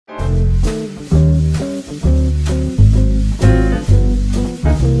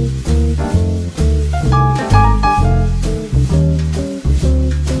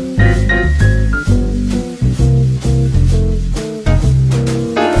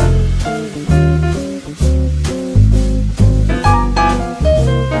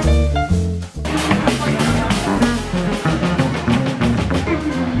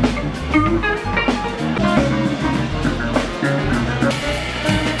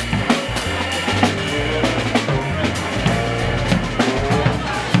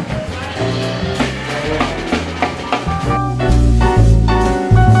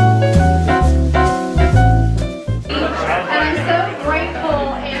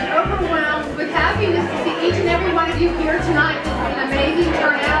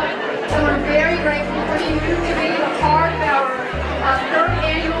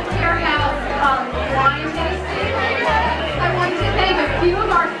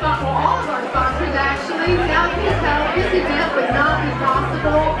well, all of our sponsors actually. Without his help, this event would not be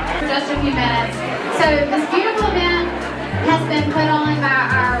possible. For just a few minutes. So this beautiful event has been put on by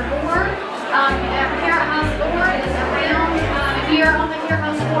our board. Our Parent House board is around here on the Parent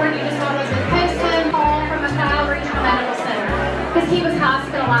House board. You just saw this posted call from McLeod Regional Medical Center because he was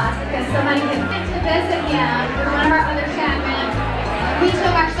hospitalized because somebody had went to visit him with one of our other chaplains. He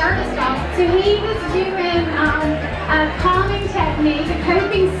took our service dog. So he was doing a calming technique, a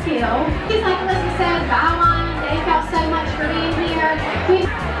coping skill. He's like Elizabeth said, buy one,